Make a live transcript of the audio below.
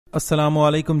Assalamu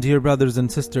alaikum, dear brothers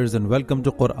and sisters, and welcome to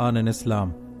Quran and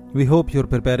Islam. We hope you're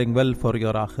preparing well for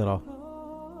your akhirah.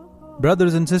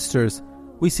 Brothers and sisters,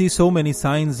 we see so many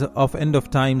signs of end of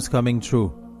times coming true.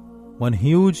 One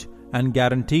huge and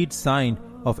guaranteed sign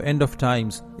of end of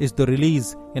times is the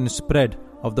release and spread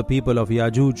of the people of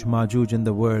Yajuj, Majuj in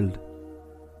the world.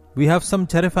 We have some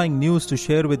terrifying news to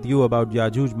share with you about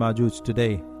Yajuj, Majuj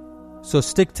today. So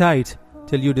stick tight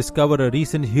till you discover a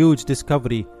recent huge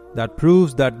discovery that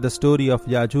proves that the story of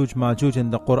Yajuj, Majuj in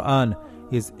the Quran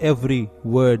is every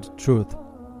word truth.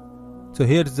 So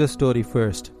here's the story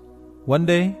first. One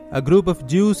day, a group of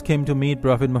Jews came to meet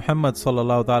Prophet Muhammad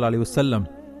ﷺ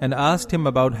and asked him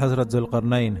about Hazrat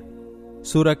Zulqarnain.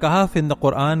 Surah Kahf in the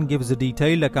Quran gives a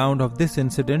detailed account of this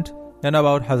incident and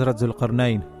about Hazrat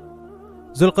Zulqarnain.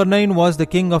 Zulqarnain was the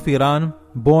king of Iran,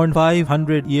 born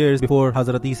 500 years before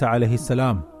Hazrat Isa alayhi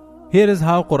salam. Here is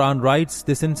how Quran writes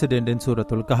this incident in Surah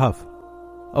Al-Kahf.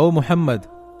 O Muhammad,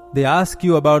 they ask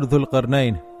you about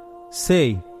Zulqarnain.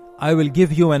 Say, I will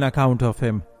give you an account of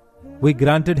him. We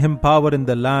granted him power in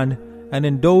the land and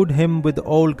endowed him with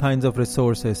all kinds of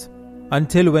resources,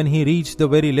 until when he reached the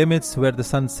very limits where the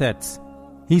sun sets,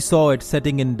 he saw it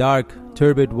setting in dark,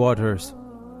 turbid waters,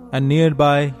 and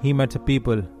nearby he met a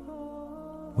people.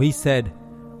 We said,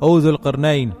 O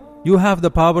Zulqarnain, you have the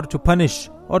power to punish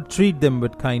or treat them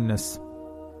with kindness.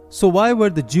 So why were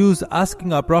the Jews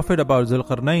asking our Prophet about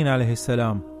Zulqarnain alayhi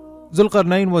salam?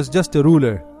 Zulqarnain was just a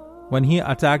ruler. When he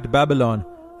attacked Babylon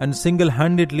and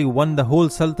single-handedly won the whole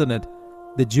Sultanate,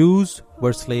 the Jews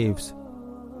were slaves.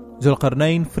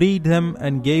 Zulqarnain freed them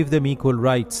and gave them equal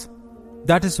rights.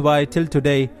 That is why till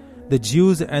today the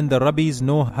Jews and the rabbis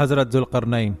know Hazrat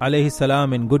Zulqarnain alayhi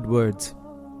salam in good words.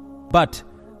 But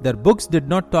their books did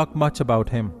not talk much about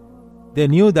him. They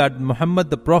knew that Muhammad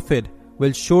the Prophet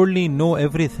will surely know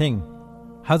everything.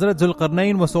 Hazrat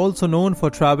Zulqarnain was also known for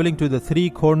traveling to the three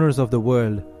corners of the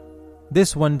world.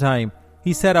 This one time,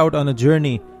 he set out on a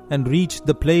journey and reached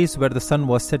the place where the sun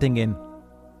was setting in.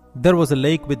 There was a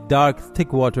lake with dark,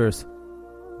 thick waters.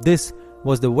 This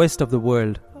was the west of the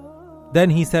world. Then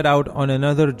he set out on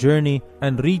another journey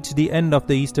and reached the end of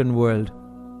the eastern world.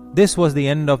 This was the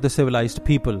end of the civilized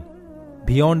people.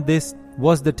 Beyond this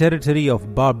was the territory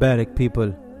of barbaric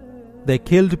people. They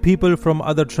killed people from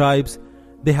other tribes,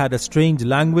 they had a strange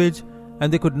language,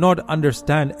 and they could not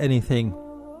understand anything.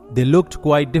 They looked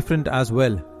quite different as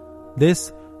well.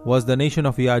 This was the nation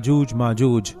of Yajuj,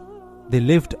 Majuj. They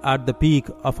lived at the peak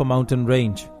of a mountain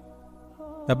range.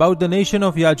 About the nation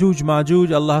of Yajuj,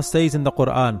 Majuj, Allah says in the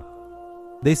Quran,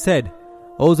 they said,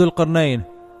 O Zulqarnain,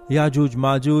 Yajuj,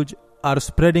 Majuj are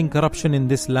spreading corruption in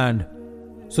this land.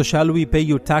 So shall we pay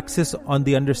you taxes on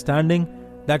the understanding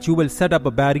that you will set up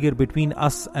a barrier between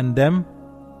us and them?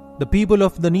 The people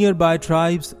of the nearby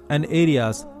tribes and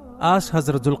areas asked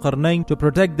Hazrat Zulqarnain to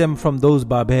protect them from those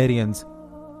barbarians.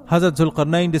 Hazrat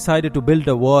Zulqarnain decided to build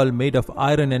a wall made of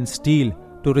iron and steel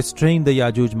to restrain the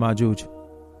Yajuj Majuj.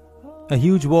 A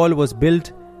huge wall was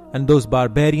built and those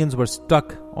barbarians were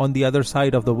stuck on the other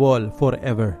side of the wall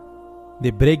forever.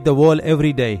 They break the wall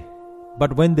every day,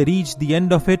 but when they reach the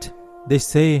end of it, they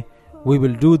say, we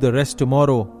will do the rest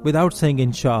tomorrow without saying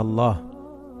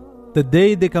Insha'Allah. The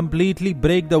day they completely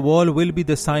break the wall will be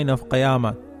the sign of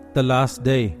Qiyamah, the last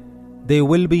day. They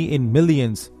will be in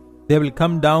millions. They will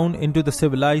come down into the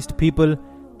civilized people,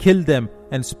 kill them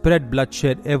and spread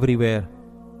bloodshed everywhere.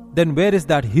 Then where is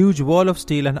that huge wall of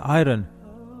steel and iron?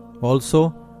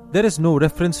 Also, there is no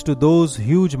reference to those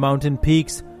huge mountain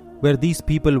peaks where these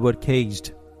people were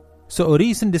caged. So a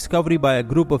recent discovery by a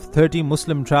group of 30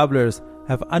 Muslim travelers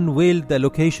have unveiled the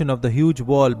location of the huge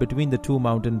wall between the two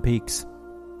mountain peaks.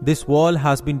 This wall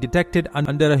has been detected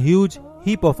under a huge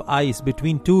heap of ice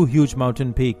between two huge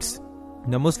mountain peaks.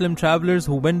 The Muslim travelers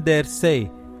who went there say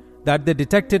that they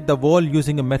detected the wall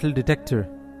using a metal detector.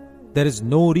 There is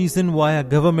no reason why a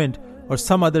government or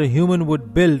some other human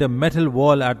would build a metal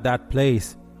wall at that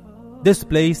place. This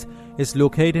place is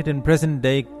located in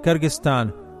present-day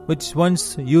Kyrgyzstan, which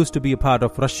once used to be a part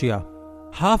of Russia.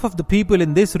 Half of the people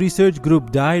in this research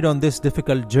group died on this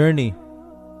difficult journey.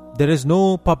 There is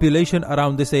no population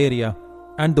around this area,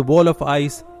 and the wall of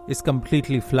ice is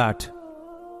completely flat.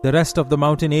 The rest of the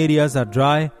mountain areas are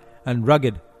dry and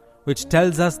rugged, which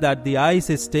tells us that the ice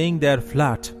is staying there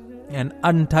flat and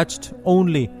untouched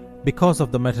only because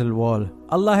of the metal wall.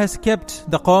 Allah has kept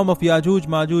the Qawm of Yajuj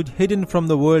Majuj hidden from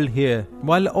the world here,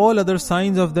 while all other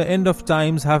signs of the end of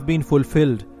times have been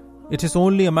fulfilled. It is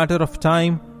only a matter of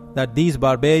time that these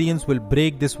barbarians will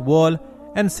break this wall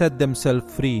and set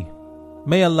themselves free.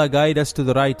 May Allah guide us to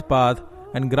the right path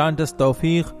and grant us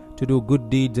tawfiq to do good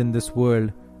deeds in this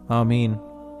world. Ameen.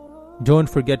 Don't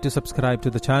forget to subscribe to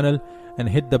the channel and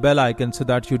hit the bell icon so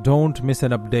that you don't miss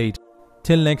an update.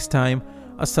 Till next time,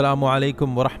 Assalamu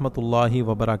alaikum wa rahmatullahi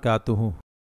wa barakatuhu.